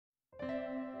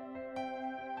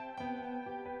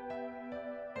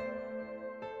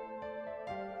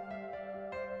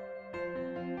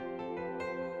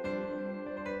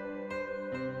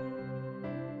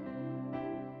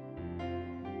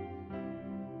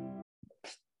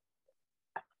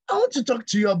want to talk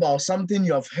to you about something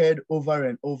you have heard over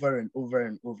and over and over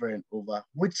and over and over,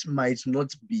 which might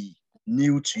not be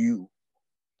new to you.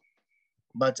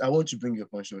 But I want to bring your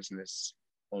consciousness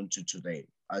onto today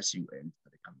as you enter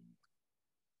the coming year.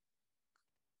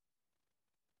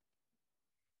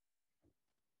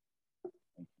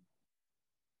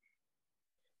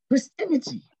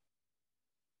 Christianity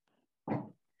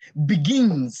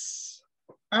begins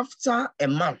after a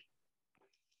man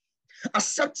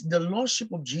accepts the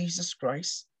Lordship of Jesus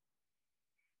Christ,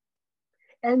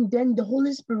 and then the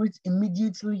Holy Spirit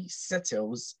immediately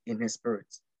settles in his spirit.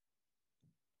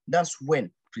 That's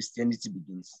when Christianity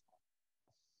begins.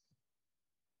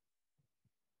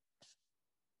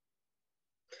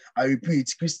 I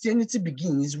repeat, Christianity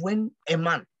begins when a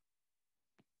man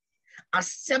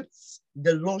accepts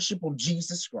the Lordship of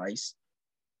Jesus Christ,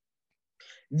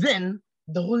 then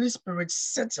the Holy Spirit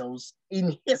settles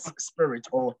in his spirit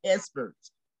or her spirit.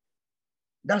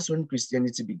 That's when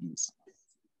Christianity begins.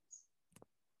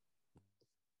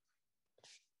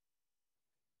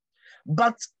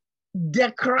 But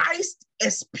the Christ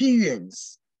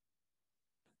experience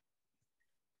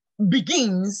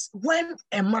begins when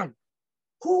a man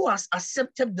who has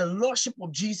accepted the Lordship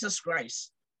of Jesus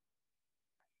Christ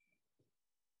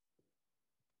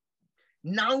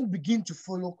now begin to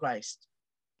follow Christ.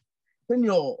 Then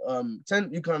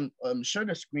you can share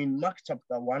the screen, Mark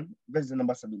chapter 1, verse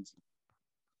number 17.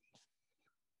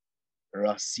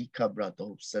 Rasika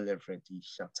Brado Celebrity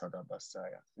Shatada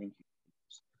Basaya. Thank you.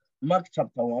 Mark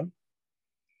chapter 1,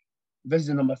 verse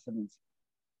number 17.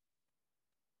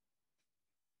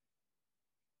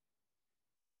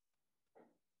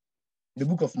 The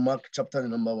book of Mark, chapter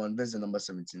number 1, verse number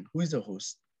 17. Who is the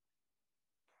host?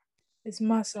 It's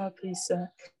Massa, please,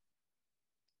 sir.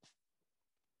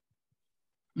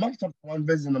 Mark chapter 1,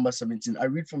 verse number 17. I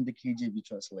read from the KJV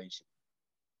translation.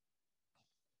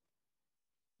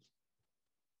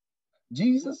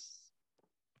 Jesus,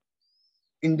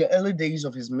 in the early days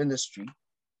of his ministry,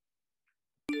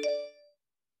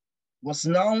 was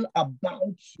now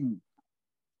about to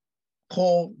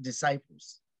call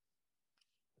disciples.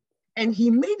 And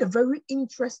he made a very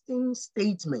interesting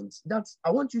statement that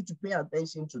I want you to pay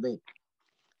attention today.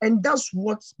 And that's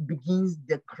what begins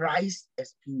the Christ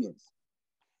experience.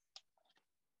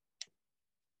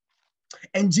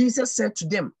 And Jesus said to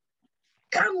them,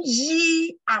 "Come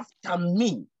ye after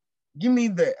me." Give me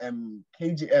the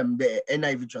the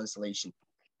NIV translation.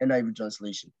 NIV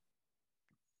translation.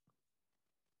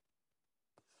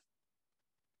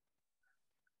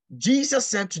 Jesus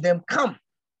said to them, "Come,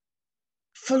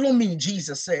 follow me,"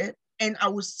 Jesus said, "and I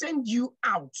will send you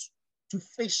out to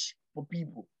fish for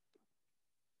people."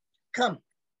 Come,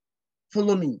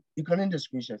 follow me. You can end the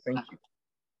screenshot. Thank you.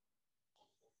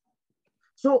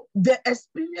 So the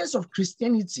experience of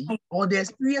Christianity or the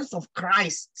experience of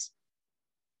Christ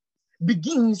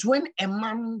begins when a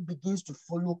man begins to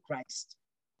follow Christ.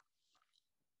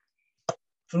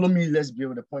 Follow me, let's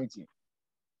build the point here.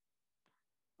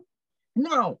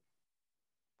 Now,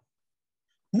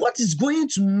 what is going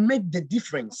to make the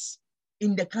difference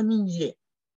in the coming year?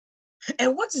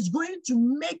 And what is going to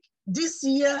make this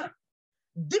year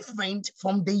different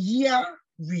from the year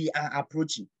we are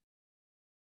approaching?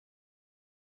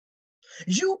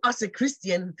 You as a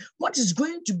Christian, what is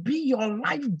going to be your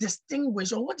life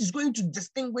distinguished, or what is going to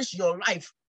distinguish your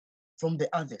life from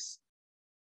the others?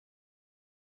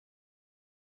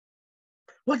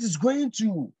 What is going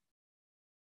to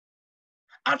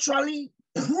actually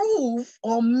prove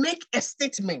or make a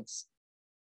statement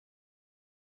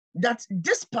that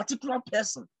this particular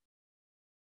person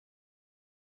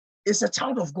is a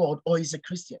child of God or is a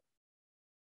Christian?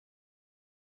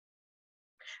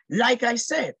 Like I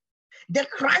said, the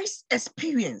Christ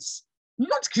experience,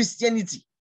 not Christianity.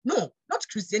 No, not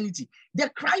Christianity. The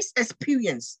Christ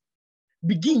experience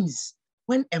begins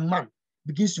when a man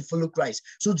begins to follow Christ.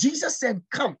 So Jesus said,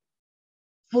 "Come,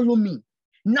 follow me."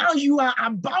 Now you are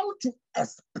about to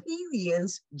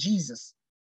experience Jesus.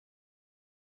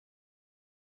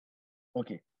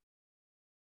 Okay.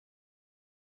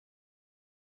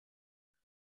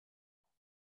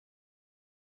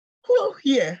 Who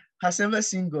here has ever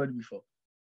seen God before?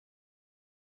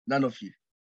 None of you.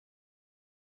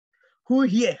 Who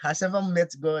here has ever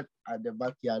met God at the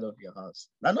backyard of your house?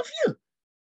 None of you.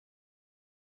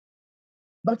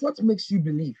 But what makes you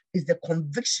believe is the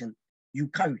conviction you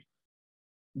carry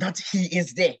that he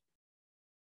is there.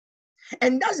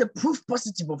 And that's a proof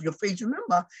positive of your faith.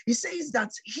 Remember, he says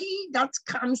that he that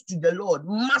comes to the Lord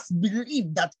must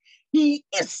believe that he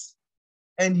is,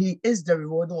 and he is the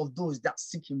rewarder of those that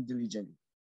seek him diligently.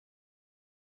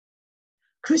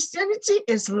 Christianity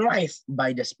is life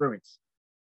by the Spirit.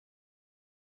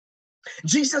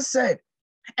 Jesus said,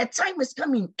 a time is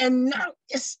coming, and now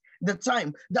is the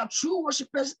time that true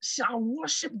worshippers shall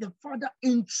worship the Father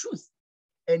in truth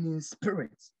and in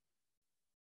spirit.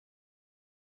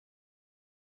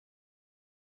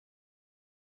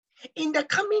 In the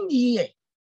coming year,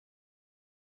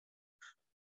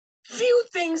 few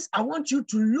things I want you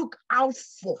to look out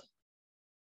for.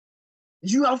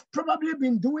 You have probably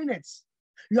been doing it.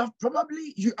 You are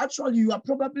probably in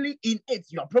it.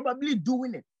 You are probably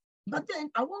doing it. But then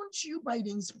I want you, by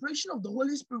the inspiration of the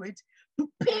Holy Spirit, to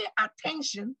pay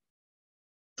attention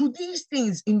to these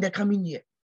things in the coming year.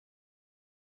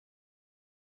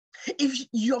 If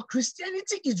your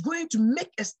Christianity is going to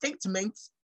make a statement,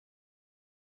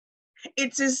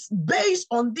 it is based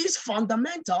on these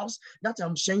fundamentals that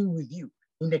I'm sharing with you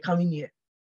in the coming year.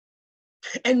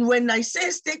 And when I say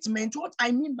statement, what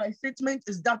I mean by statement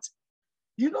is that,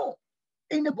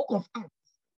 in the book of Acts,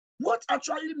 what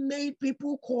actually made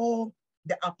people call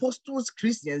the apostles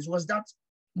Christians was that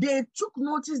they took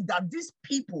notice that these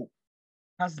people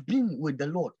has been with the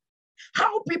Lord.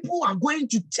 How people are going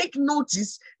to take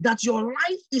notice that your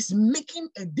life is making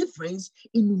a difference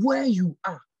in where you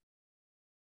are.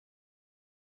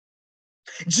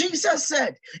 Jesus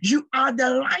said, you are the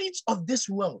light of this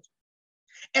world.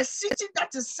 A city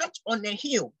that is set on a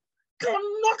hill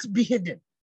cannot be hidden.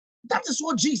 That is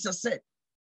what Jesus said.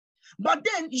 But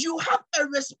then you have a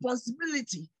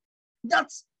responsibility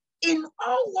that in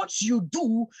all what you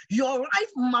do, your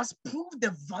life must prove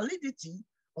the validity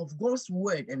of God's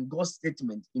word and God's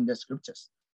statement in the scriptures.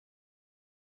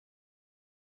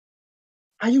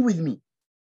 Are you with me?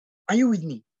 Are you with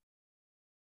me?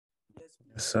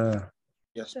 Yes, sir.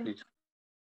 Yes, please.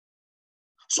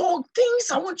 So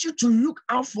things I want you to look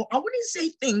out for, I wouldn't say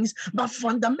things, but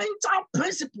fundamental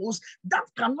principles that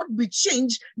cannot be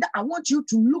changed that I want you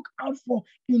to look out for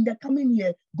in the coming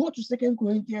year. Go to 2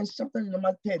 Corinthians chapter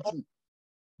number 13,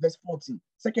 verse 14.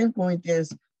 2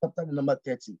 Corinthians chapter number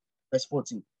 13, verse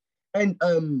 14. And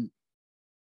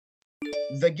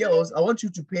the girls, I want you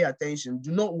to pay attention.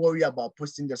 Do not worry about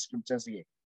posting the scriptures here.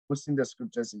 Posting the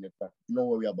scriptures in the chat. Do not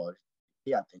worry about it.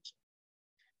 Pay attention.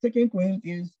 2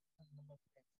 Corinthians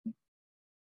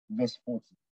verse 14.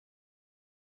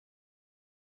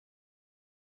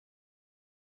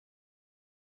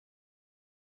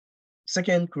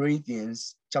 Second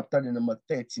Corinthians chapter the number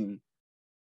 13,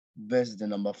 verse the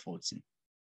number 14.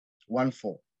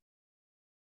 1-4.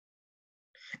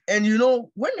 And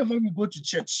whenever we go to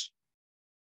church,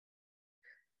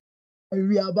 and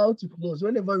we are about to close,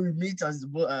 whenever we meet as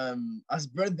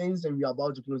brethren and we are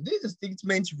about to close, this is a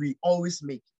statement we always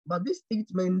make. But this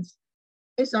statement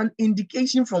is an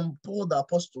indication from Paul the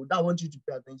Apostle that I want you to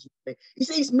pay attention to. He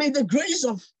says, may the grace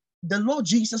of the Lord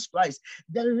Jesus Christ,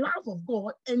 the love of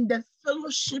God, and the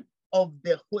fellowship of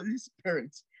the Holy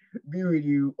Spirit be with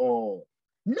you all.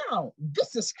 Now,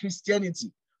 this is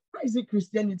Christianity. Why is it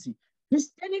Christianity?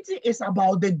 Christianity is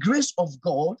about the grace of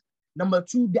God. Number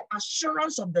 2, the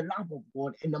assurance of the love of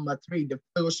God. And number 3, the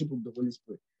fellowship of the Holy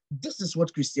Spirit. This is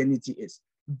what Christianity is.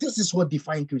 This is what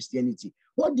defines Christianity.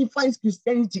 What defines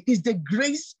Christianity is the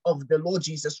grace of the Lord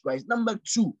Jesus Christ. Number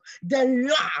 2, the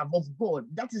love of God.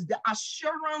 That is the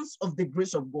assurance of the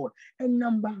grace of God. And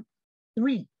number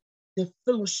 3, the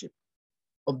fellowship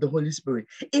of the Holy Spirit.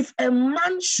 If a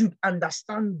man should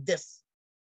understand this,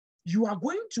 you are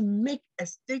going to make a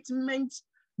statement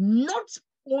not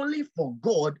only for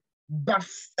God, but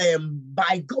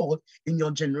by God in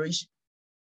your generation.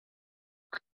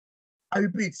 I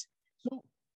repeat. So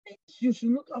you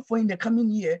should look out for in the coming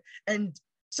year. And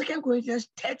 2 Corinthians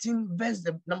 13, verse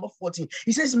the number 14,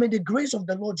 he says, may the grace of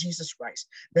the Lord Jesus Christ,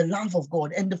 the love of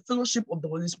God, and the fellowship of the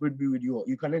Holy Spirit be with you all.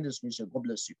 You can end this mission. God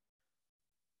bless you.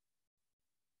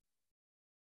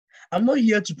 I'm not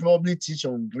here to probably teach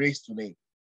on grace today.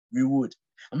 We would.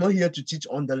 I'm not here to teach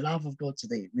on the love of God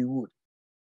today. We would.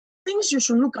 Things you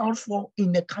should look out for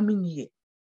in the coming year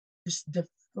is the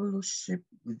fellowship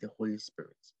with the Holy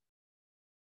Spirit.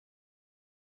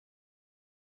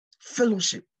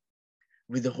 Fellowship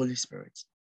with the Holy Spirit.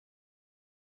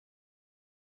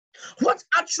 What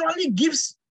actually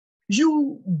gives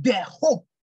you the hope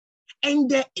and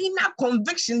the inner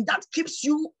conviction that keeps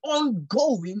you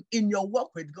ongoing in your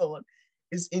work with God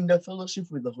is in the fellowship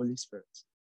with the Holy Spirit.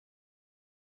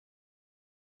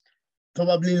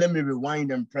 Probably let me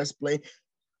rewind and press play.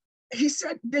 He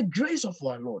said, the grace of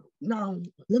our Lord. Now,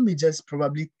 let me just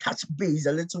probably touch base,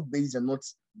 a little base, and not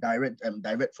direct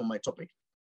from my topic.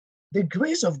 The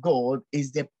grace of God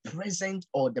is the presence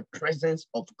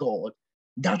of God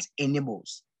that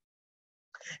enables.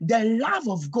 The love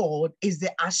of God is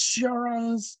the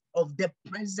assurance of the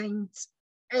presence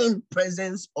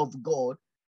of God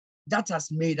that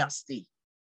has made us stay.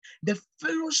 The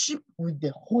fellowship with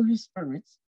the Holy Spirit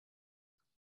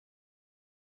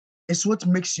is what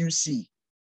makes you see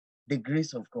the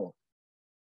grace of God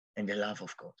and the love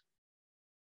of God.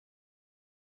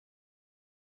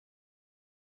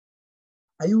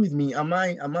 Are you with me? Am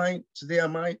I, or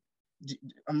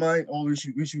we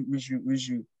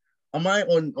should, am I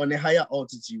on a higher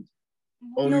altitude?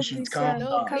 Or No, we should please, calm sir.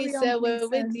 down? Carry Please, on, sir, please, we're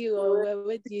with sir. you. We're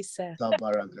with you, sir.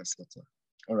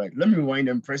 All right, let me rewind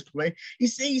and press play. It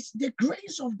says, the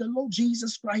grace of the Lord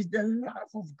Jesus Christ, the love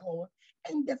of God,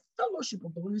 and the fellowship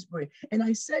of the Holy Spirit. And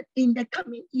I said, in the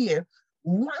coming year,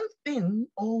 one thing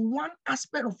or one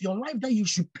aspect of your life that you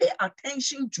should pay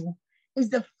attention to is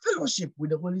the fellowship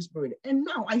with the Holy Spirit. And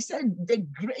now I said, the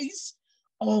grace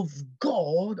of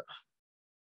God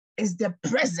is the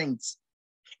presence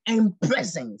and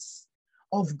presence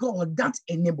of God that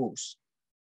enables.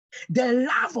 The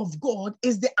love of God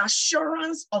is the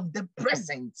assurance of the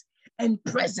presence and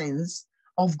presence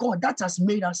of God that has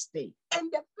made us stay.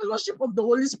 And the fellowship of the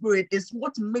Holy Spirit is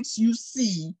what makes you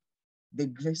see the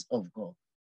grace of God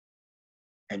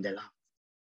and the love.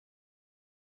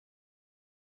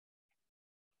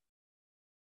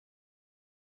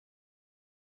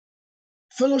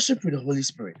 Fellowship with the Holy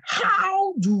Spirit.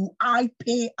 How do I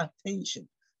pay attention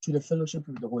to the fellowship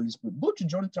with the Holy Spirit? Go to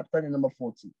John chapter number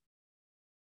 14.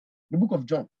 The book of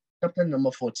John, chapter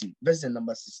number 14, verse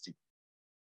number 16.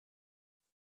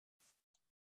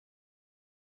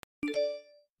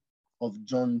 Of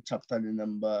John chapter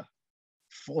number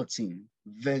 14,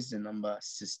 verse number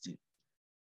 16.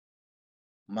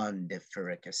 Man de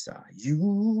Ferekesa,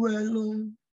 you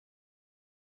alone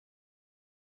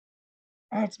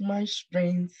art my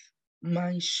strength,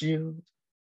 my shield.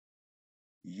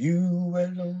 You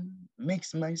alone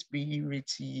makes my spirit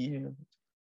yield.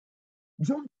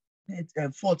 John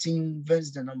 14,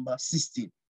 verse the number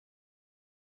 16.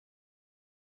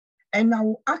 And I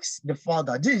will ask the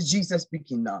Father, this is Jesus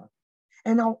speaking now,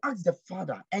 and I'll ask the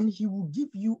Father, and he will give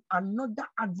you another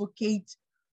advocate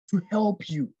to help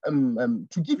you,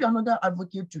 to give you another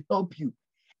advocate to help you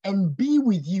and be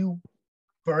with you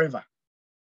forever.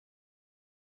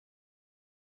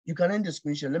 You can end the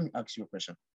screenshot. Let me ask you a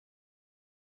question.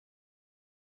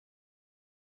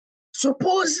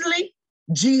 Supposedly,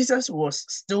 Jesus was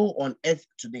still on earth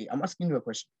today. I'm asking you a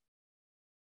question.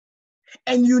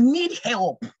 And you need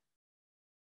help.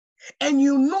 And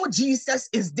you know Jesus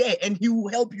is there and he will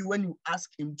help you when you ask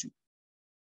him to.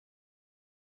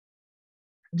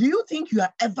 Do you think you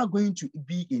are ever going to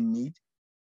be in need?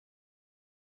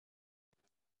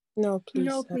 No, please.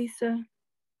 No, sir. please, sir.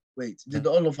 Wait, did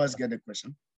all of us get the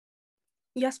question?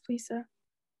 Yes, please, sir.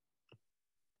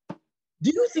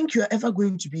 Do you think you are ever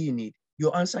going to be in need?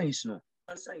 Your answer is no.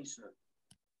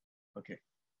 Okay.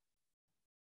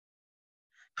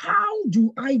 How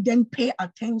do I then pay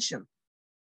attention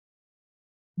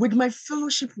with my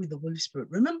fellowship with the Holy Spirit?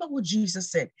 Remember what Jesus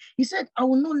said. He said, I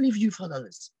will not leave you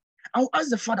fatherless. I'll ask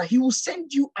the Father, he will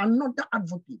send you another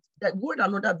advocate. That word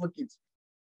another advocate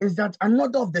is that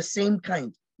another of the same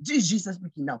kind. This is Jesus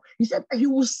speaking now. He said, he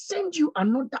will send you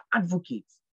another advocate.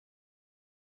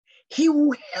 He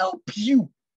will help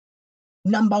you,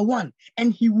 number one,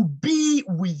 and he will be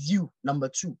with you, number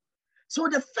two. So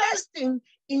the first thing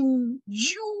in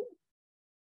you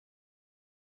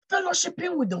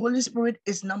fellowshipping with the Holy Spirit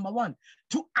is number one,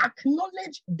 to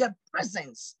acknowledge the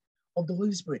presence of the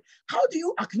Holy Spirit. How do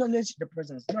you acknowledge the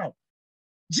presence? Now,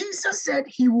 Jesus said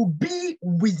he will be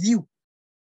with you.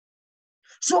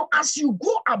 So as you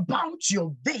go about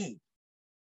your day,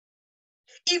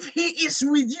 if he is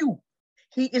with you,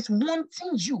 he is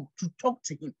wanting you to talk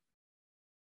to him.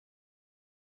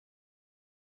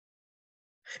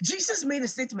 Jesus made a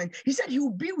statement. He said he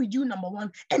will be with you, number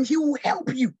one, and he will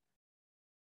help you.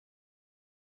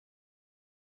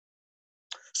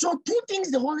 So two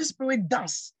things the Holy Spirit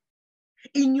does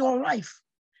in your life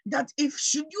that if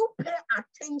should you pay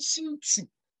attention to,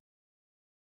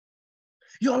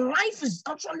 your life is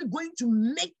actually going to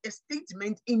make a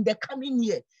statement in the coming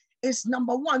year. Is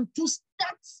number one, to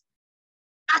start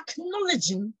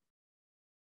acknowledging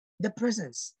the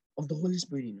presence of the Holy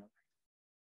Spirit in your life.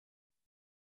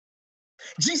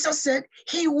 Jesus said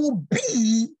he will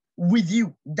be with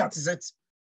you. That is it.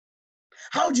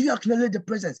 How do you acknowledge the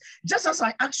presence? Just as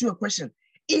I asked you a question,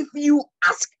 if you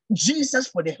ask Jesus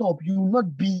for the help, you will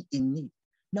not be in need.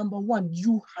 Number one,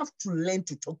 you have to learn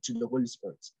to talk to the Holy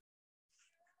Spirit.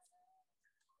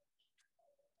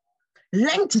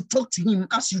 Learn to talk to him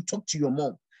as you talk to your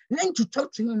mom. Learn to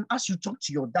talk to him as you talk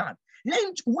to your dad.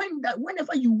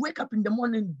 Whenever you wake up in the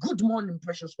morning, good morning,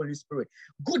 precious Holy Spirit.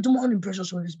 Good morning,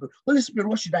 precious Holy Spirit. Holy Spirit,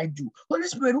 what should I do? Holy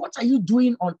Spirit, what are you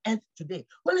doing on earth today?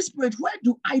 Holy Spirit, where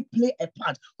do I play a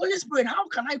part? Holy Spirit, how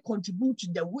can I contribute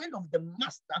to the will of the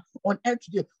Master on earth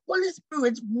today? Holy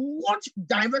Spirit, what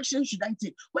direction should I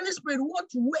take? Holy Spirit, what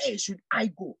way should I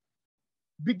go?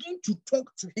 Begin to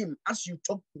talk to him as you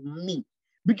talk to me.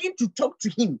 Begin to talk to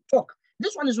him. Talk.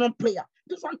 This one is not prayer.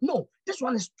 This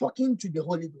one is talking to the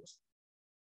Holy Ghost.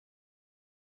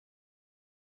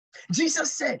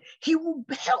 Jesus said he will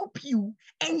help you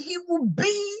and he will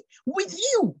be with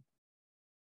you.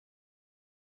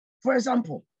 For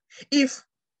example, if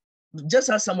just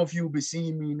as some of you will be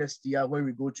seeing me next year when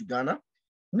we go to Ghana.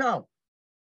 Now,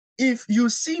 if you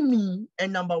see me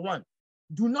and number one,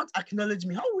 do not acknowledge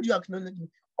me. How would you acknowledge me?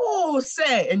 Oh,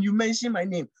 sir, and you mention my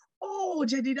name. Oh,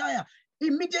 Jedediah.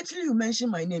 Immediately you mention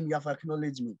my name, you have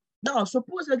acknowledged me. Now,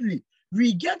 supposedly,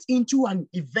 we get into an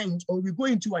event or we go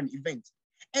into an event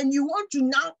and you want to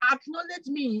now acknowledge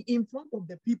me in front of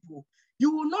the people.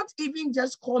 You will not even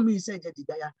just call me and say,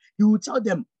 Jedediah. You will tell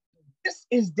them, this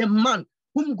is the man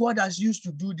whom God has used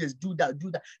to do this, do that,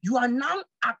 do that. You are now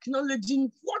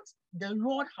acknowledging what the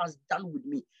Lord has done with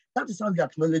me. That is how you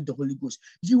acknowledge the Holy Ghost.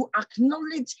 You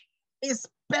acknowledge his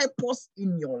purpose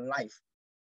in your life.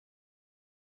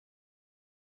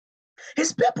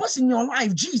 His purpose in your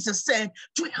life, Jesus said,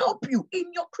 to help you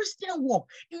in your Christian walk,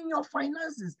 in your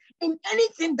finances, in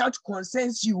anything that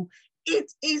concerns you.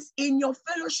 It is in your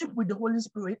fellowship with the Holy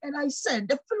Spirit. And I said,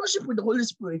 the fellowship with the Holy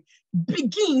Spirit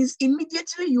begins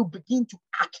immediately you begin to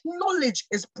acknowledge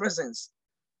his presence.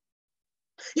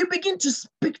 You begin to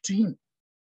speak to him.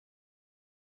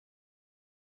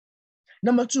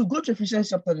 Number 2, go to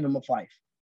Ephesians chapter number 5,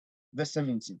 verse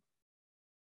 17.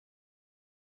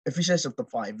 Ephesians chapter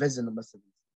 5, verse number 17.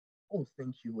 Oh,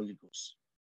 thank you, Holy Ghost.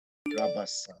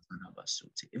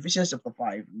 Ephesians chapter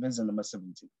 5, verse number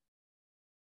 17.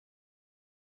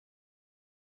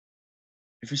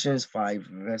 Ephesians 5,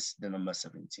 verse the number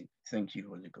 17. Thank you,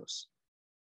 Holy Ghost.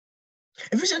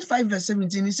 Ephesians 5, verse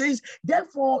 17, it says,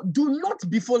 therefore, do not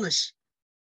be foolish.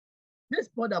 This is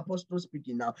Paul the Apostle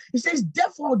speaking now. He says,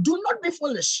 therefore, do not be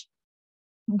foolish,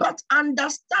 but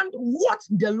understand what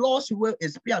the Lord's will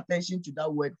is. Pay attention to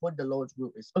that word, what the Lord's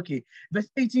will is. Okay, verse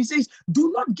 18 says,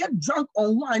 do not get drunk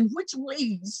on wine, which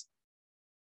leads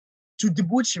to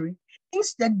debauchery.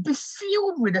 Instead, be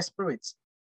filled with the Spirit.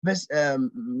 Verse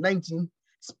 19,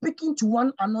 speaking to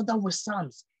one another with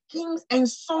psalms, hymns, and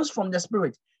songs from the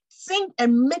Spirit. Sing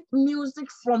and make music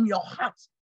from your heart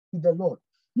to the Lord.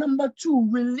 Number 2,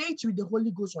 relate with the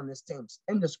Holy Ghost on his terms.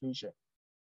 End the screenshot.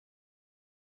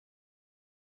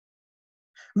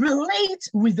 Relate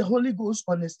with the Holy Ghost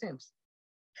on his terms.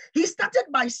 He started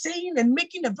by saying and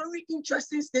making a very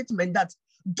interesting statement that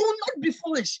do not be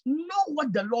foolish. Know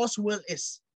what the Lord's will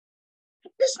is.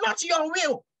 It's not your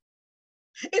will.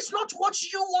 It's not what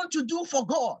you want to do for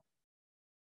God.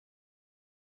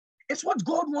 It's what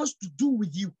God wants to do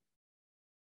with you.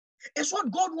 It's what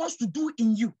God wants to do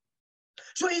in you.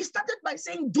 So he started by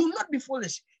saying, do not be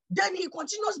foolish. Then he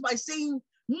continues by saying,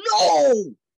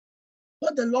 know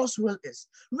what the Lord's will is.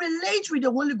 Relate with the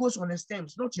Holy Ghost on his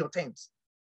terms, not your terms.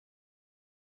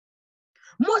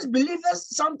 Most believers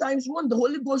sometimes want the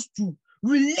Holy Ghost to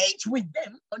relate with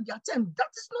them on their terms. That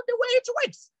is not the way it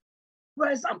works.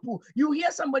 For example, you hear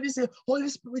somebody say, Holy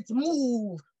Spirit,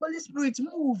 move. Holy Spirit,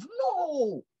 move.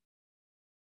 No.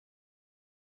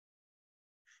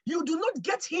 You do not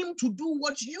get him to do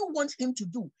what you want him to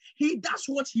do. He does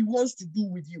what he wants to do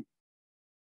with you.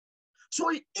 So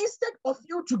instead of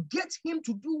you to get him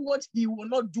to do what he will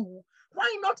not do,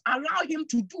 why not allow him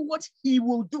to do what he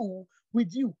will do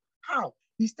with you? How?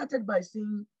 He started by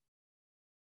saying,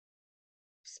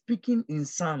 speaking in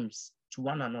psalms to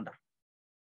one another.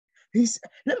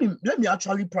 Let me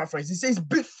actually paraphrase. He says,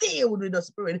 be filled with the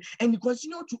Spirit, and he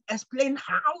continued to explain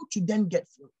how to then get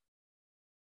filled.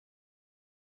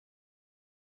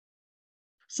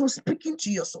 So speaking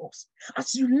to yourselves,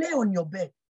 as you lay on your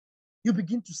bed, you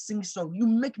begin to sing song, you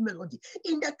make melody.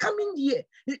 In the coming year,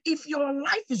 if your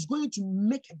life is going to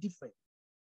make a difference,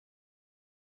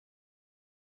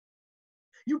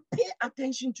 you pay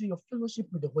attention to your fellowship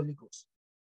with the Holy Ghost.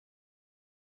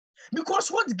 Because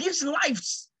what gives life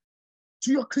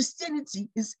to your Christianity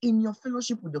is in your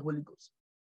fellowship with the Holy Ghost.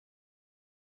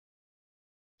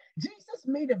 Jesus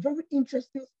made a very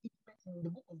interesting statement in the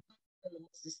book of John,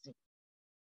 16.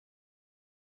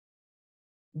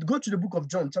 Go to the book of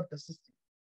John, chapter 16.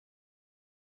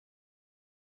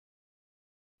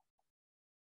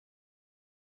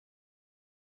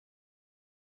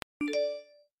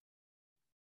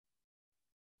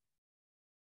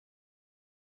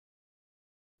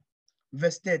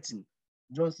 verse 13.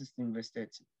 John 16, verse 13.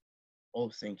 Oh,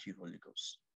 thank you, Holy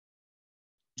Ghost.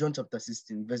 John chapter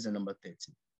 16, verse the number 13.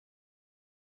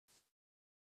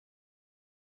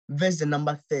 Verse the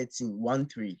number 13, 1,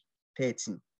 3.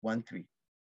 13, 1, 3.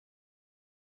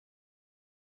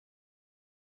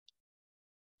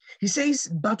 He says,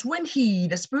 but when he,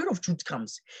 the Spirit of truth,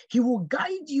 comes, he will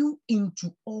guide you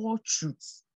into all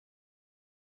truths.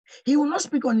 He will not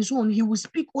speak on his own. He will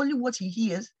speak only what he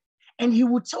hears, and he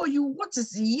will tell you what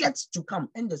is yet to come.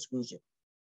 End the scripture.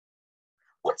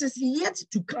 What is yet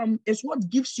to come is what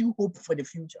gives you hope for the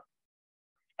future.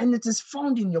 And it is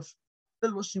found in your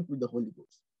fellowship with the Holy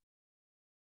Ghost.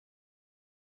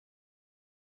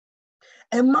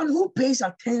 A man who pays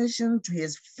attention to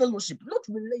his fellowship, not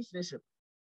relationship,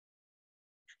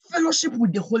 fellowship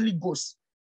with the Holy Ghost,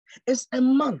 is a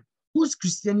man whose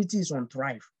Christianity is on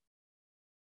thrive,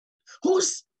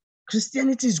 whose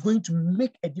Christianity is going to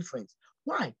make a difference.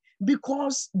 Why?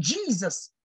 Because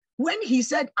Jesus, when he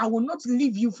said, I will not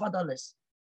leave you fatherless.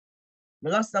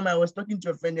 The last time I was talking to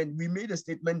a friend and we made a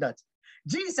statement that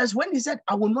Jesus, when he said,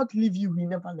 I will not leave you, he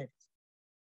never left.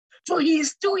 So he is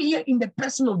still here in the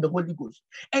person of the Holy Ghost.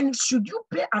 And should you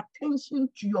pay attention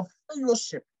to your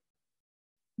fellowship?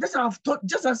 Just as I've taught,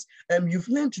 just as you've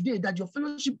learned today, that your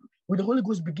fellowship with the Holy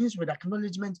Ghost begins with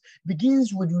acknowledgement,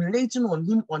 begins with relating on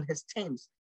him on his terms.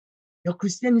 Your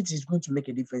Christianity is going to make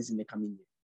a difference in the coming year.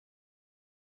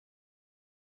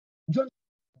 John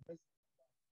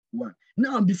 1.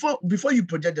 Now, before you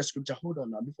project the scripture, hold on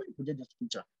now. Before you project the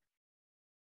scripture,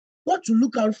 what to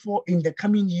look out for in the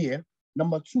coming year,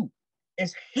 number 2,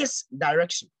 is his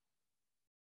direction.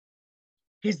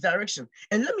 His direction.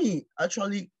 And let me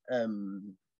actually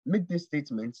make this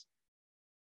statement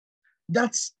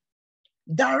that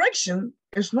direction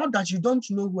is not that you don't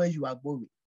know where you are going.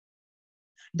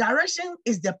 Direction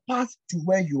is the path to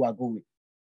where you are going.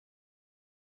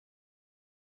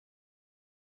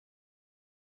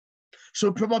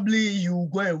 So probably you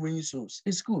go and win souls.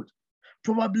 It's good.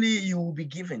 Probably you will be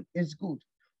given. It's good.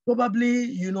 Probably,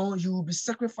 you will be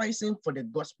sacrificing for the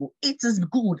gospel. It is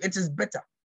good. It is better.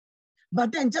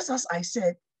 But then, just as I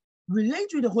said, relate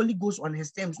with the Holy Ghost on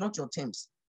his terms, not your terms.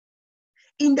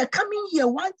 In the coming year,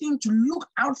 one thing to look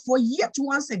out for yet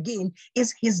once again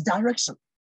is his direction.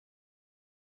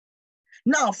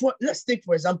 Now, let's take,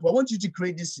 for example, I want you to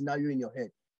create this scenario in your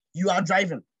head. You are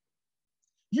driving.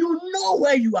 You know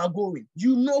where you are going.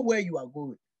 You know where you are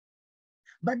going.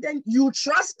 But then you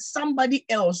trust somebody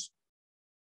else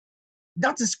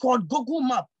that is called Google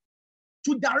Map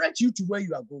to direct you to where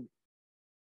you are going.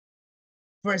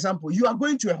 For example, you are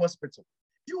going to a hospital.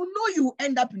 You know you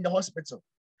end up in the hospital.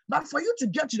 But for you to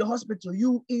get to the hospital,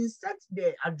 you insert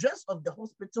the address of the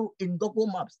hospital in Google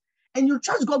Maps. And you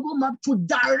trust Google Map to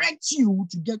direct you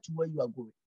to get to where you are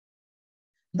going.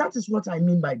 That is what I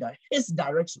mean by that, his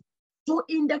direction. So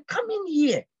in the coming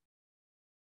year,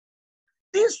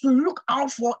 things to look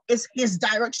out for is his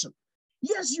direction.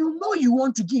 Yes, you know you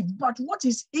want to give, but what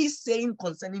is he saying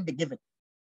concerning the giving?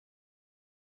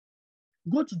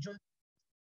 Go to John,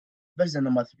 verse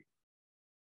number 3.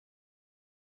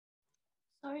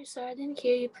 Sorry, sir, I didn't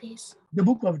hear you, please. The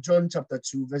book of John, chapter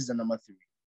 2, verse number 3.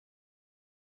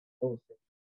 Oh,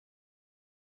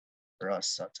 John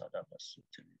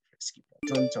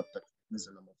chapter 2, verse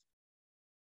number 3.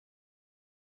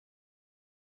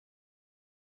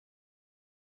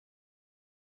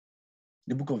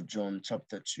 The book of John,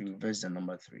 chapter 2, verse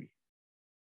number 3.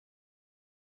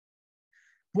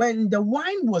 When the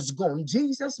wine was gone,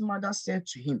 Jesus' mother said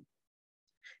to him,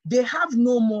 they have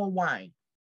no more wine.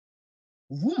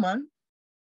 Woman,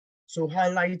 so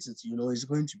highlight it, it's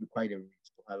going to be quite a read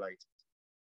to highlight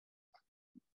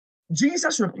it.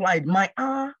 Jesus replied, my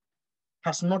hour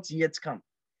has not yet come.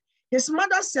 His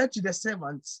mother said to the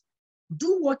servants,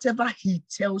 do whatever he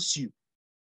tells you.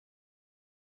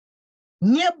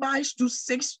 Nearby stood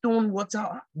 6 stone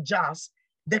water jars,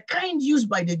 the kind used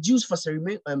by the Jews for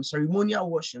ceremonial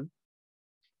washing,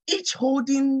 each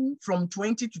holding from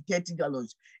 20 to 30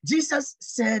 gallons. Jesus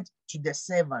said to the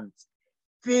servants,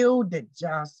 fill the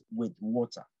jars with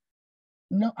water.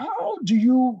 Now, how do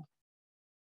you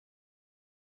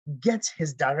get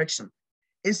his direction?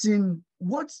 It's in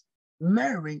what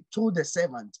Mary told the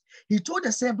servant. He told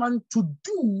the servant to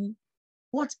do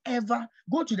whatever.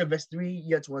 Go to the verse 3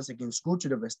 yet once again. Go to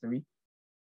the verse 3.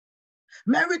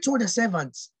 Mary told the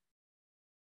servants,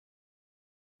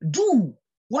 do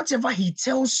whatever he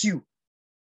tells you.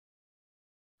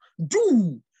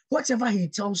 Do whatever he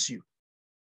tells you.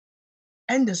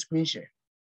 End the screen share.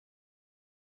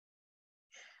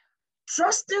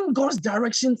 Trusting God's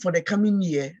direction for the coming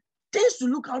year, things to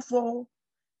look out for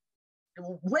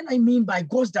when I mean by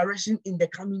God's direction in the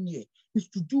coming year, is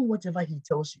to do whatever he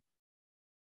tells you.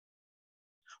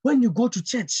 When you go to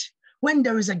church, when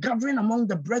there is a gathering among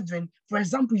the brethren, for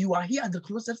example, you are here at the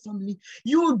closest family,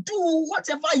 you do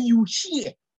whatever you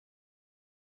hear.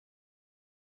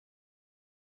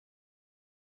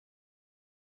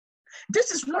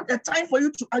 This is not a time for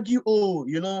you to argue, oh,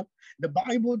 the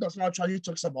Bible does not actually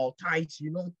talk about tithes,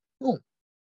 No.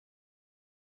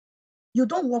 You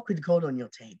don't walk with God on your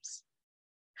terms.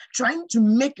 Trying to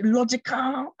make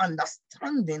logical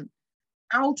understanding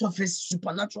out of his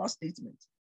supernatural statement.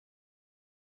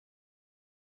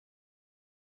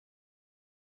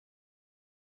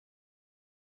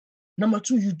 Number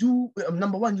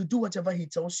one, you do whatever he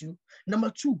tells you.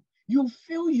 Number two, you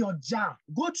fill your jar.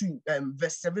 Go to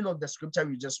verse 7 of the scripture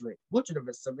you just read. Go to the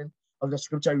verse 7 of the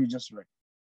scripture you just read.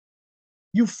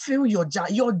 You fill your jar.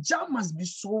 Your jar must be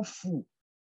so full.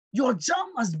 Your jar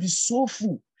must be so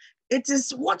full. It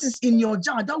is what is in your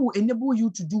jar that will enable you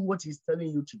to do what he's telling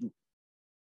you to do.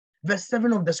 Verse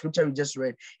 7 of the scripture we just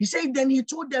read. He said, then he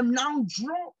told them, now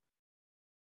draw.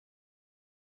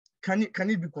 Can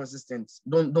it be consistent?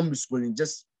 Don't be scrolling,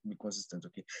 just be consistent,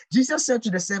 okay? Jesus said to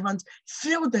the servants,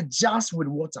 fill the jars with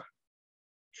water.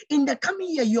 In the coming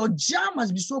year, your jar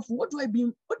must be so full. What do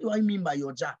I mean by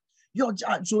your jar? Your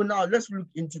jar. So now let's look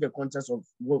into the context of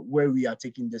where we are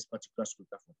taking this particular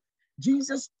scripture from.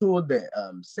 Jesus told the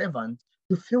servant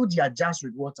to fill their jars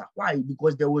with water. Why?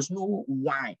 Because there was no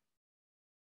wine.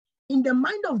 In the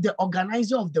mind of the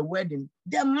organizer of the wedding,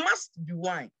 there must be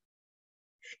wine.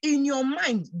 In your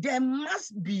mind, there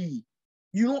must be,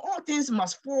 all things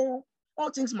must fall, all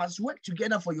things must work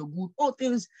together for your good, all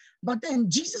things. But then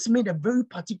Jesus made a very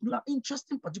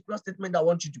interesting statement that I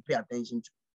want you to pay attention to.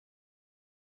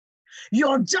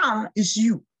 Your jar is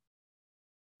you.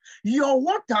 Your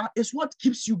water is what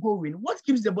keeps you going. What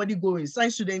keeps the body going?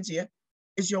 Science students here,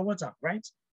 is your water, right?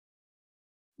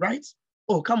 Right?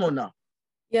 Oh, come on now.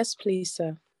 Yes, please,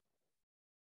 sir.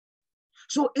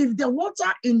 So if the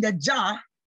water in the jar,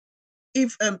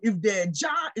 if the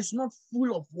jar is not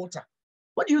full of water,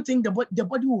 what do you think the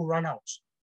body will run out?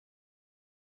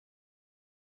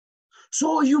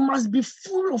 So you must be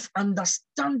full of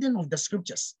understanding of the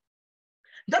scriptures.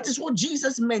 That is what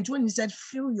Jesus meant when he said,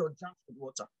 fill your jar with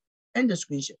water. End the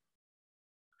screenshot.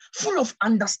 Full of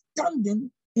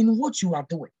understanding in what you are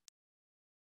doing.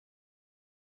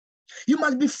 You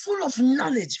must be full of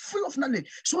knowledge,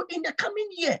 So in the coming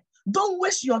year, don't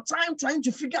waste your time trying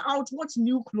to figure out what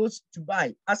new clothes to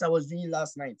buy, as I was doing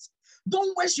last night.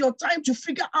 Don't waste your time to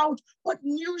figure out what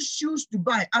new shoes to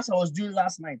buy, as I was doing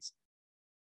last night.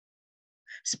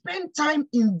 Spend time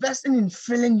investing in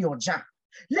filling your jar.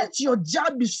 Let your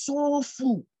jar be so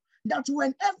full that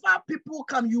whenever people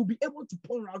come, you'll be able to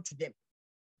pour out to them.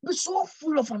 Be so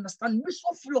full of understanding. Be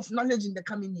so full of knowledge in the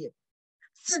coming year.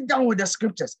 Sit down with the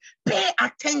scriptures. Pay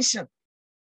attention.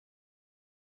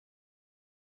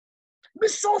 Be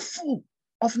so full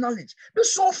of knowledge. Be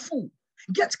so full.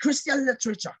 Get Christian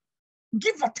literature.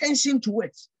 Give attention to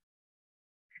it.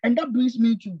 And that brings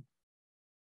me to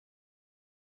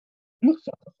Luke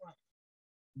chapter 5,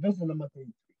 verse number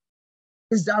 33.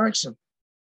 His direction.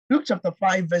 Luke chapter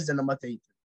 5, verse number 33.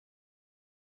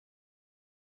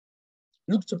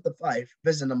 Luke chapter 5,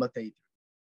 verse number 33.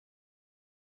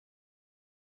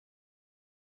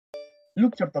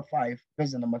 Luke chapter 5,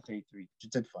 verse number 33 to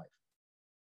 35.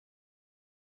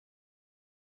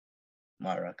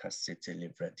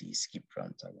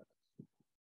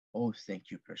 Oh, thank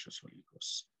you, precious Holy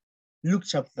Ghost. Luke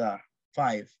chapter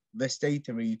 5, verse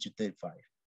 33 to 35.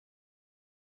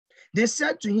 They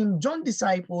said to him, John's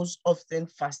disciples often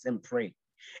fast and pray,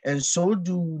 and so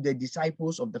do the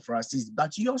disciples of the Pharisees.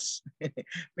 But yours,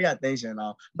 pay attention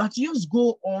now, but yours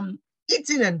go on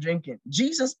eating and drinking.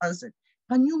 Jesus answered,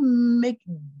 can you make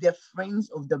the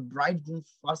friends of the bridegroom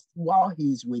fast while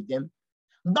he is with them?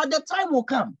 But the time will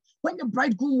come when the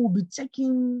bridegroom will be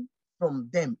taken from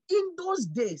them. In those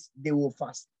days, they will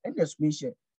fast. And the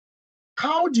scripture.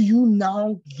 How do you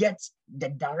now get the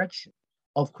direction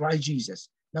of Christ Jesus?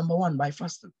 Number one, by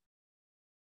fasting.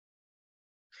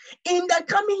 In the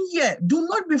coming year, do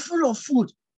not be full of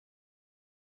food.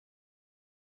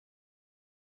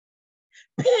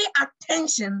 Pay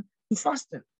attention to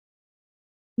fasting.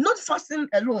 Not fasting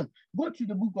alone. Go to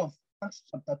the book of Acts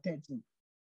chapter 13,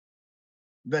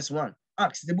 verse 1.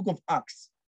 Acts, the book of Acts.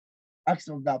 Acts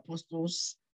of the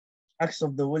Apostles, Acts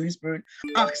of the Holy Spirit.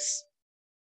 Acts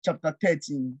chapter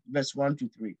 13, verse 1 to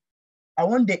 3. I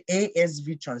want the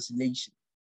ASV translation.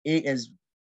 ASV.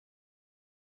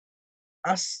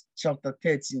 Acts chapter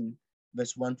 13,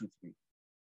 verse 1 to 3.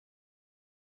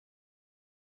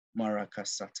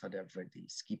 Marakasata Devredi,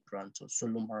 Skipranto,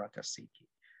 Solo Marakaseki.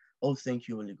 Oh, thank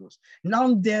you, Holy Ghost.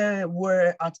 Now there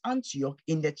were at Antioch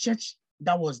in the church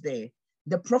that was there,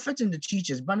 the prophet and the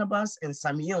teachers, Barnabas and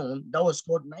Simeon, that was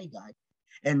called Nigai,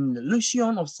 and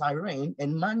Lucian of Cyrene,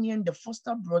 and Manian, the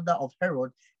foster brother of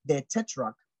Herod, the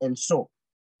tetrarch, and so.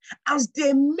 As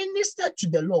they ministered to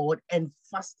the Lord and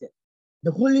fasted,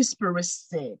 the Holy Spirit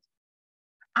said,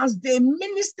 as they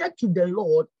ministered to the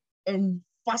Lord and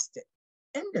fasted,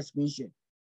 end the mention.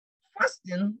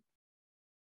 Fasting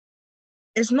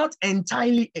is not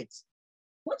entirely it.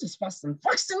 What is fasting?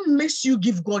 Fasting makes you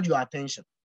give God your attention.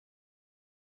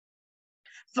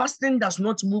 Fasting does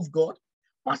not move God.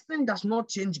 Fasting does not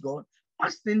change God.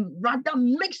 Fasting rather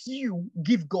makes you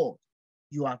give God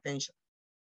your attention.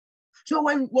 So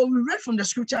when what we read from the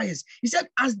scripture is, he said,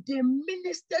 as they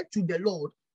ministered to the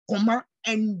Lord,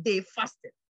 and they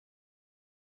fasted.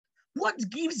 What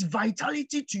gives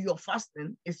vitality to your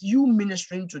fasting is you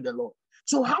ministering to the Lord.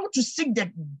 So how to seek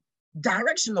the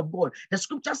direction of God? The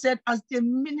scripture said, as they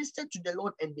ministered to the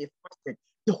Lord and they fasted,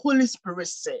 the Holy Spirit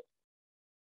said,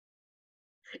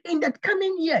 in that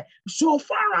coming year, so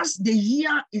far as the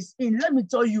year is in, let me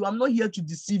tell you, I'm not here to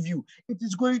deceive you. It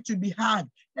is going to be hard.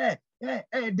 The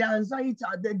anxiety,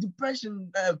 the depression,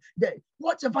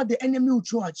 whatever the enemy will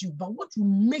throw at you, but what will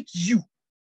make you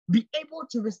be able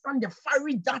to withstand the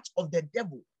fiery dart of the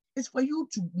devil is for you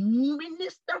to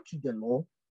minister to the Lord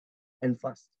and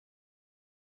fast.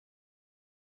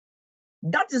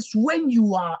 That is when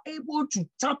you are able to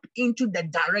tap into the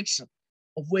direction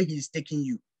of where he is taking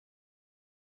you.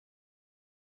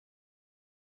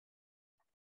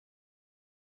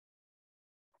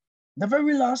 The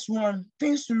very last one,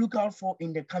 things to look out for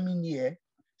in the coming year,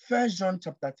 1 John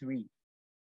chapter 3.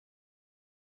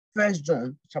 1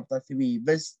 John chapter 3,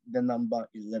 verse the number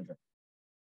 11.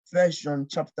 1 John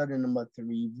chapter the number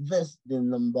 3, verse the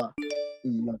number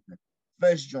 11.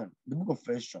 1 John, the book of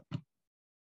 1 John.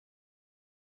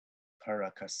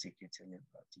 Parakasiki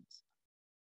telebratis.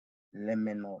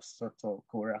 Lemeno soto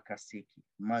korakasiki.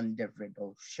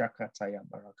 Mandevredo shakataya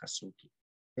barakasuki.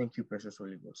 Thank you, precious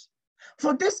Holy Ghost.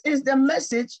 For this is the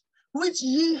message which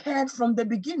ye heard from the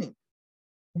beginning,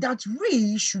 that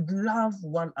we should love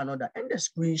one another. And the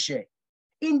screen share.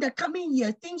 In the coming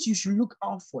year, things you should look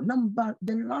out for.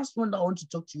 The last one that I want to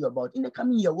talk to you about. In the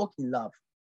coming year, walk in love.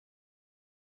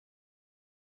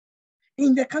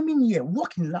 In the coming year,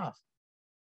 walk in love.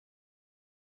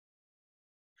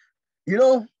 You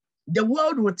know, the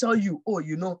world will tell you, oh,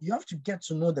 you know, you have to get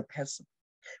to know the person.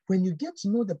 When you get to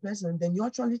know the person, then you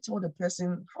actually tell the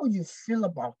person how you feel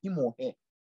about him or her.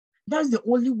 That's the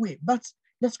only way. But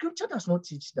the scripture does not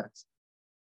teach that.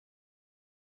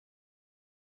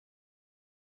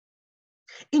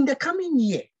 In the coming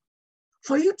year,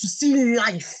 for you to see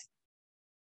life,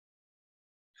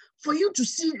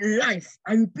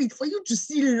 I repeat, for you to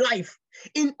see life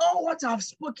in all what I've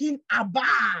spoken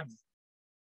above,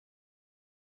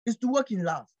 is to work in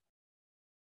love.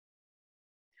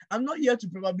 I'm not here to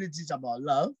probably teach about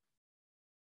love,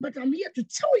 but I'm here to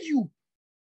tell you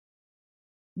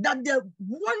that the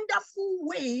wonderful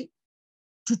way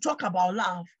to talk about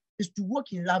love is to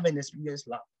work in love and experience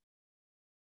love.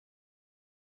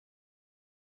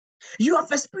 You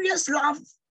have experienced love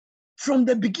from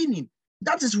the beginning.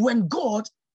 That is when God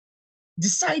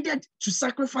decided to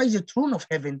sacrifice the throne of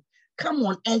heaven, come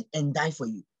on earth and die for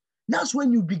you. That's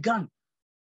when you began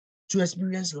to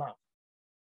experience love.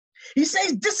 He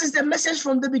says, this is the message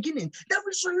from the beginning, that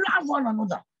we should love one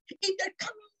another. In the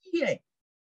coming year,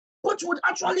 what would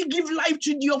actually give life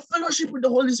to your fellowship with the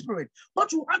Holy Spirit?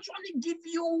 What will actually give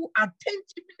you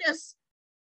attentiveness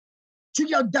to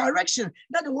your direction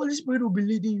that the Holy Spirit will be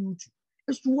leading you to?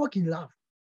 Is to walk in love.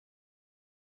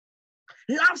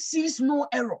 Love sees no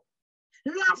error.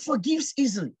 Love forgives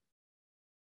easily.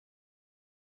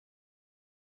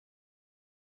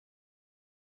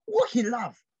 Walk in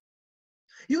love.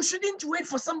 You shouldn't wait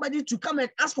for somebody to come and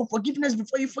ask for forgiveness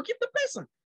before you forgive the person.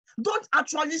 Don't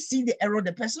actually see the error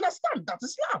the person has done. That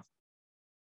is love.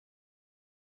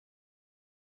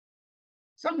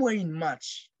 Somewhere in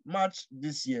March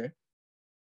this year,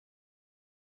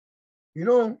 you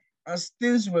know, as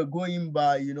things were going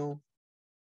by, you know,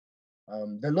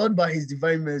 the Lord by his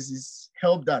divine mercies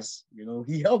helped us, you know,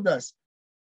 he helped us.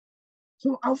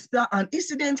 So after an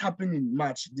incident happened in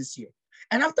March this year,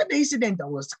 and after the incident, I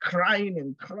was crying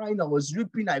and crying, I was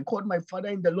weeping, I called my father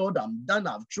in the Lord, I'm done,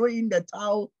 I've thrown in the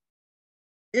towel.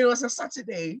 It was a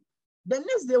Saturday, the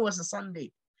next day was a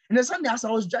Sunday. And the Sunday, as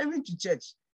I was driving to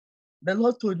church, The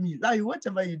Lord told me, like,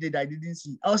 whatever you did, I didn't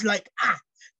see. I was like,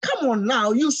 come on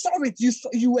now. You saw it.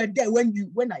 You were there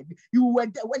you were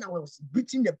there when I was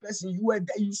beating the person. You were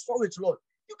there. You saw it, Lord.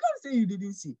 You can't say you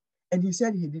didn't see. And he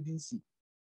said he didn't see.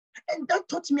 And that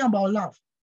taught me about love.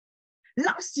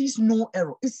 Love sees no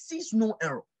error. It sees no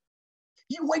error.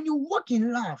 When you walk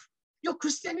in love, your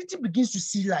Christianity begins to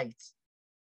see light.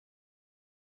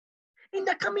 In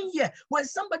the coming year, when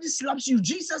somebody slaps you,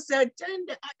 Jesus said, turn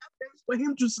the other face for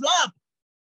him to slap.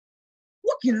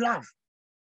 Walk in love.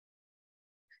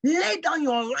 Lay down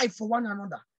your life for one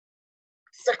another.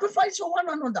 Sacrifice for one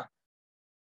another.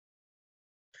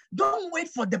 Don't wait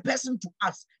for the person to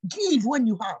ask. Give when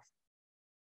you have.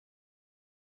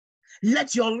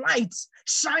 Let your light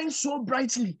shine so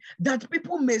brightly that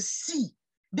people may see.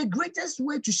 The greatest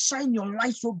way to shine your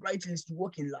light so brightly is to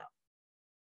walk in love.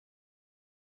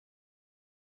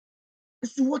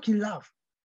 It's to walk in love.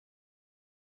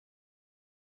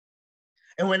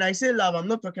 And when I say love, I'm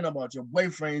not talking about your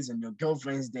boyfriends and your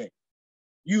girlfriends there.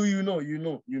 You know.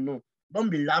 Don't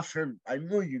be laughing. I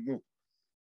know you know.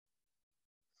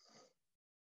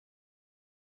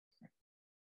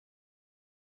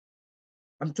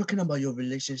 I'm talking about your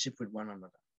relationship with one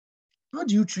another. How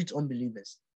do you treat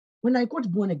unbelievers? When I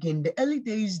got born again, the early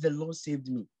days, the Lord saved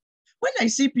me. When I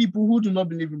see people who do not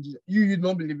believe in Jesus, you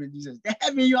don't believe in Jesus, they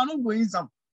have me, you are not going some.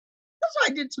 That's what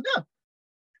I did to them.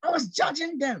 I was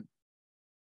judging them.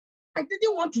 I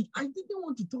didn't want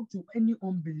to talk to any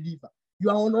unbeliever.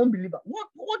 You are an unbeliever.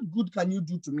 What good can you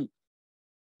do to me?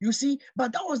 You see,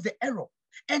 but that was the error.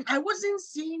 And I wasn't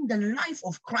seeing the life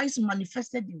of Christ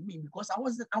manifested in me because I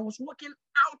was walking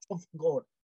out of God.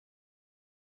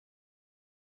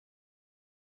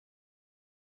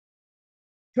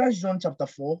 First John chapter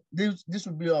 4. This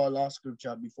will be our last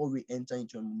scripture before we enter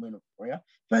into a moment of prayer.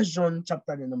 First John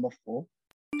chapter the number 4,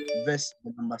 verse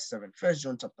the number 7. First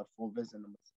John chapter 4, verse the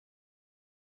number 7.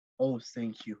 Oh,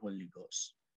 thank you, Holy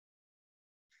Ghost.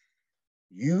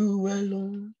 You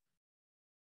alone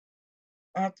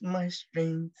art my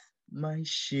strength, my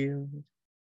shield.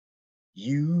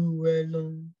 You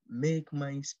alone make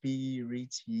my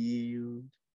spirit yield.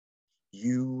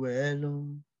 You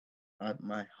alone art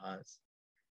my heart's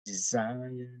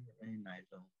desire, and I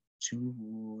long to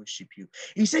worship you.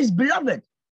 He says, beloved,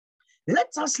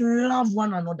 let us love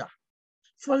one another,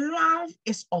 for love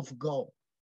is of God.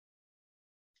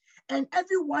 And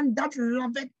everyone that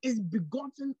loveth is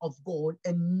begotten of God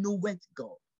and knoweth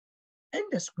God. And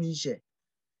the screen share.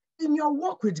 In your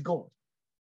walk with God,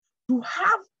 to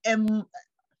have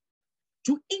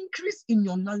to increase in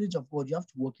your knowledge of God, you have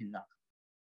to walk in love.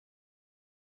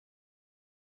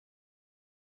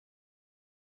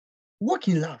 Walk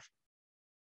in love.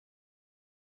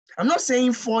 I'm not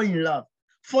saying fall in love.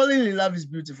 Falling in love is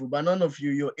beautiful, but none of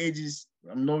you, your ages,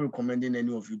 I'm not recommending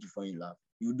any of you to fall in love.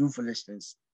 You do foolish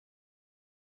things.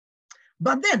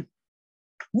 But then,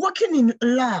 walking in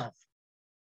love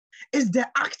is the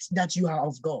act that you are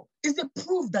of God. It's the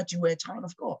proof that you are a child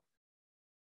of God.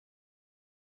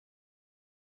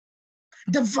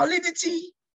 The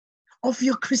validity of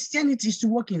your Christianity is to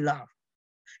walk in love.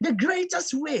 The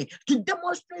greatest way to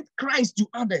demonstrate Christ to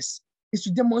others is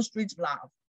to demonstrate love.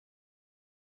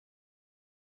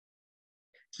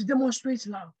 To demonstrate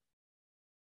love.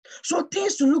 So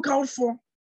things to look out for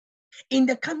in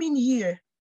the coming year.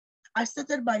 I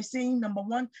started by saying, number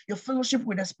one, your fellowship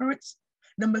with the spirits.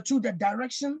 Number two, the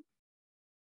direction.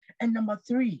 And number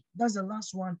three, that's the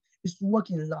last one, is to walk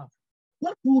in love.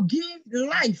 What will give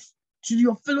life to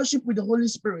your fellowship with the Holy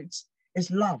Spirit is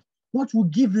love. What will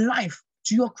give life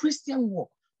to your Christian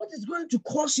walk? What is going to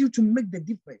cause you to make the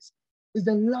difference is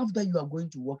the love that you are going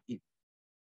to walk in.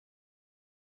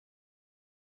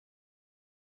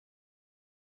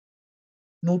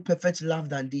 No perfect love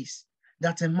than this,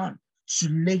 that a man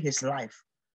should lay his life.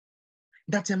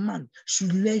 That a man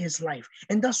should lay his life.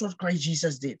 And that's what Christ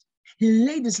Jesus did. He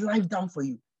laid his life down for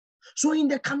you. So in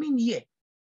the coming year,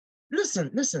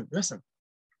 listen.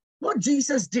 What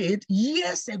Jesus did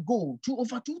years ago,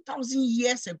 over 2,000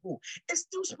 years ago, is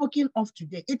still spoken of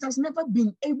today. It has never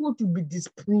been able to be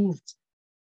disproved.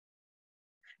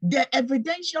 The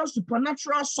evidential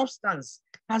supernatural substance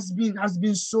has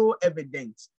been so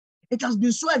evident. It has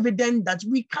been so evident that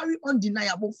we carry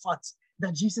undeniable facts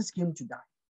that Jesus came to die.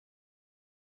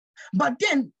 But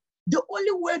then, the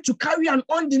only way to carry an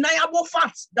undeniable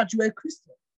fact that you are a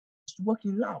Christian is to walk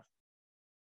in love.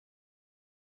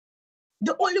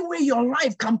 The only way your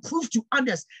life can prove to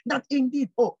others that indeed,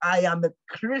 oh, I am a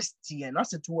Christian,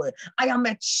 that's it word. I am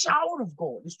a child of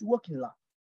God, is to walk in love.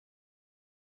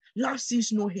 Love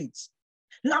sees no hate.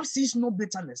 Love sees no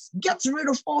bitterness. Get rid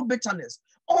of all bitterness,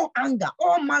 all anger,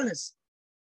 all malice.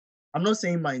 I'm not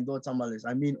saying my daughter malice.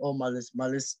 I mean all malice,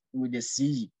 malice with the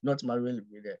C, not malice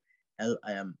with the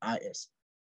L-I-M-I-S.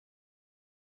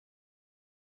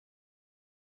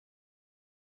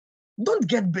 Don't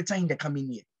get better in the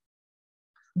coming year.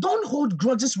 Don't hold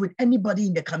grudges with anybody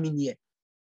in the coming year.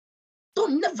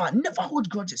 Don't never hold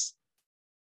grudges.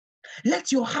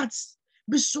 Let your hearts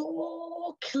be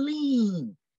so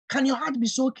clean. Can your heart be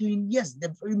so clean? Yes,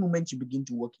 the very moment you begin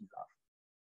to walk in love.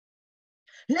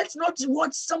 Let's not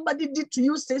what somebody did to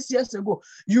you 6 years ago.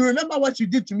 You remember what you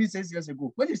did to me 6 years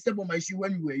ago when you stepped on my shoe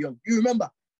when you were young. You remember?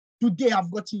 Today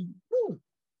I've got you. No,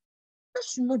 that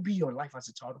should not be your life as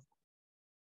a child of God.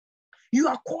 You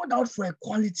are called out for a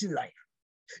quality life.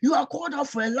 You are called out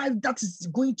for a life that is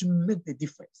going to make the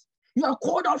difference. You are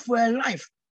called out for a life.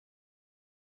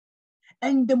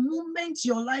 And the moment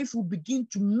your life will begin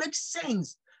to make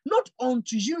sense, not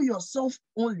unto you yourself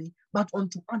only, but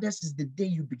unto others, is the day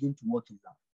you begin to walk in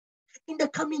love. In the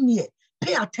coming year,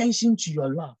 pay attention to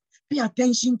your love. Pay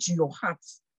attention to your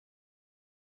hearts.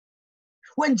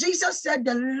 When Jesus said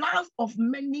the love of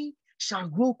many shall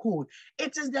grow cold,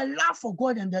 it is the love for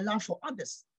God and the love for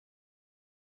others.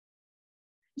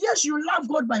 Yes, you love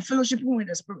God by fellowshipping with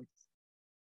the Spirit.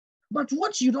 But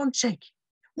what you don't check,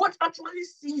 what actually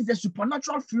sees the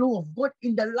supernatural flow of God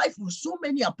in the life of so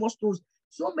many apostles,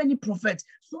 so many prophets,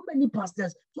 so many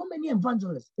pastors, so many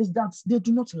evangelists, is that they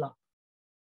do not love.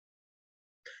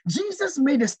 Jesus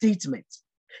made a statement.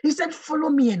 He said, follow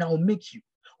me and I will make you.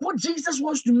 What Jesus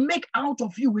wants to make out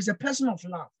of you is a person of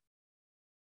love.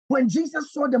 When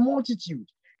Jesus saw the multitude,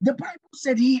 the Bible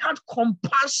said he had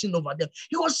compassion over them.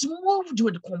 He was moved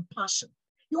with compassion.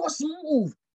 He was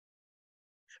moved.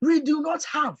 We do not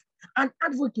have an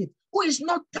advocate who is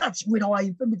not touched with our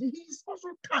infirmity. He is also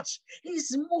touched. He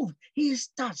is moved. He is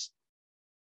touched.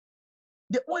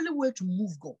 The only way to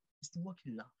move God is to walk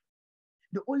in love.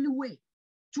 The only way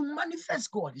to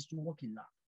manifest God is to walk in love.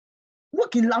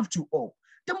 Walk in love to all.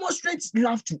 Demonstrate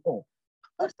love to all.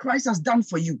 What Christ has done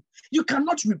for you, you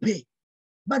cannot repay.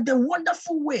 But the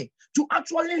wonderful way to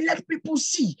actually let people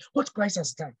see what Christ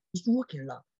has done is to walk in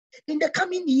love. In the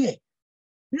coming year,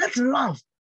 let love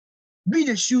be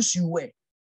the shoes you wear.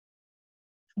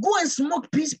 Go and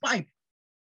smoke peace pipe.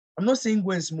 I'm not saying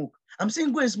go and smoke. I'm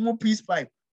saying go and smoke peace pipe.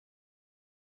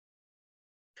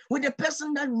 With the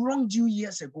person that wronged you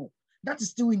years ago, that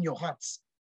is still in your hearts,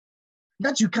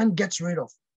 that you can't get rid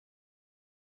of.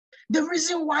 The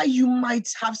reason why you might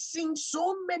have seen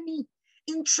so many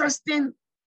interesting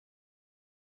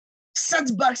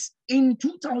setbacks in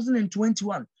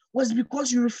 2021 was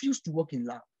because you refused to walk in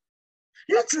love.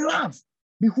 Let love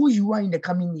be who you are in the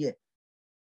coming year.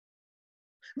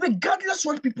 Regardless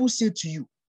what people say to you,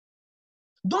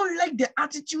 don't let the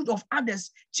attitude of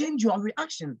others change your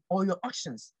reaction or your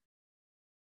actions.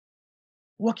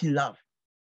 Walk in love.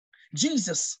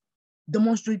 Jesus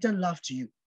demonstrated love to you.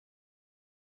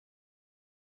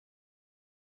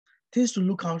 Things to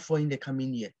look out for in the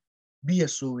coming year. Be a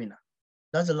soul winner.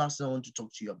 That's the last thing I want to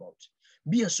talk to you about.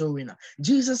 Be a soul winner.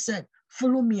 Jesus said,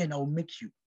 follow me and I will make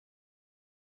you.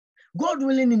 God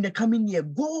willing, in the coming year,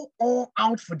 go all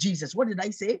out for Jesus. What did I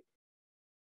say?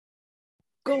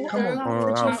 Go Come on.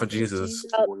 All out for Jesus.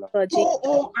 Go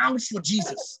all out for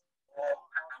Jesus.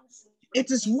 It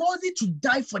is worthy to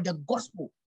die for the gospel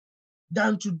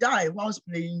than to die whilst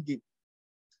playing game.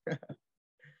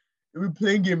 You're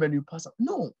playing game and you pass out.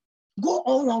 No. Go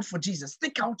all out for Jesus.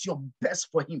 Take out your best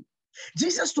for him.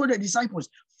 Jesus told the disciples,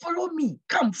 follow me,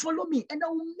 come, follow me, and I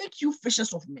will make you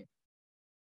fishers of men.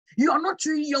 You are not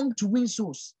too young to win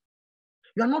souls.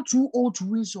 You are not too old to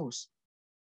win souls.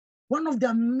 One of the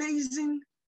amazing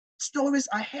stories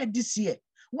I heard this year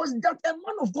was that a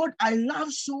man of God I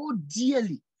love so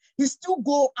dearly, he still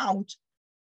go out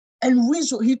and win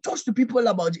souls. He talks to people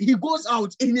about it. He goes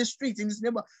out in the street, in his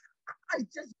neighbor. I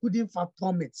just couldn't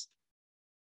fathom it.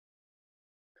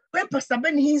 When Pastor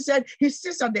Ben said he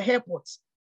sits at the airport,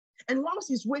 and whilst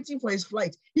he's waiting for his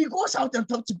flight, he goes out and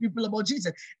talks to people about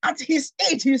Jesus. At his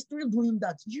age, he's still doing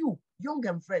that. You, young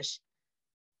and fresh.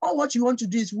 All what you want to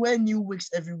do is wear new wigs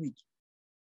every week.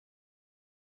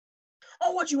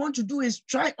 All what you want to do is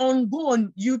go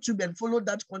on YouTube and follow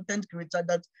that content creator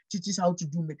that teaches how to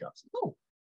do makeups. No.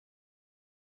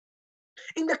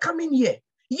 In the coming year,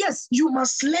 yes, you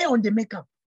must slay on the makeup.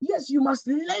 Yes, you must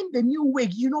learn the new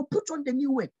wig, put on the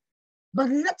new wig. But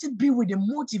let it be with the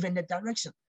motive and the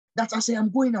direction that as I am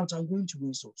going out, I'm going to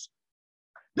win souls.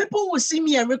 People will see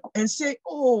me and say,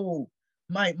 oh,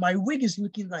 my wig is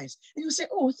looking nice. And you say,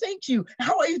 oh, thank you.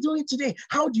 How are you doing today?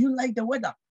 How do you like the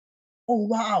weather? Oh,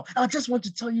 wow. I just want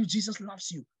to tell you, Jesus loves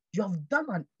you. You have done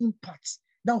an impact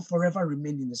that will forever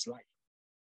remain in his life.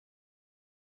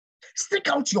 Stick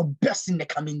out your best in the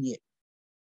coming year.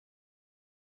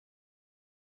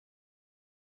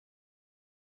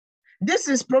 This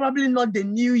is probably not the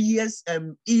New Year's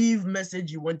Eve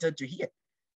message you wanted to hear.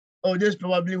 Oh, this is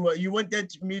probably what you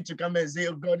wanted me to come and say,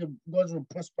 oh, God will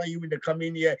prosper you in the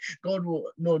coming year. God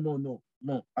will, no.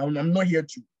 I'm not here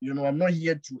to, I'm not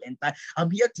here to enter.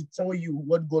 I'm here to tell you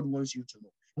what God wants you to know.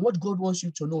 And what God wants you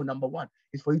to know, number one,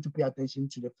 is for you to pay attention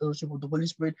to the fellowship of the Holy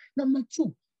Spirit. Number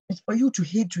two, it's for you to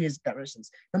heed to his directions.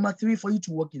 Number three, for you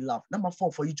to walk in love. Number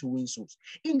four, for you to win souls.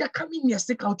 In the coming year,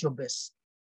 stick out your best.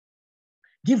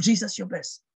 Give Jesus your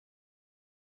best.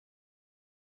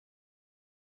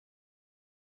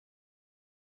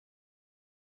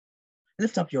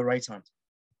 Lift up your right hand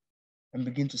and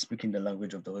begin to speak in the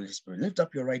language of the Holy Spirit. Lift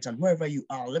up your right hand, wherever you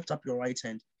are, lift up your right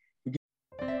hand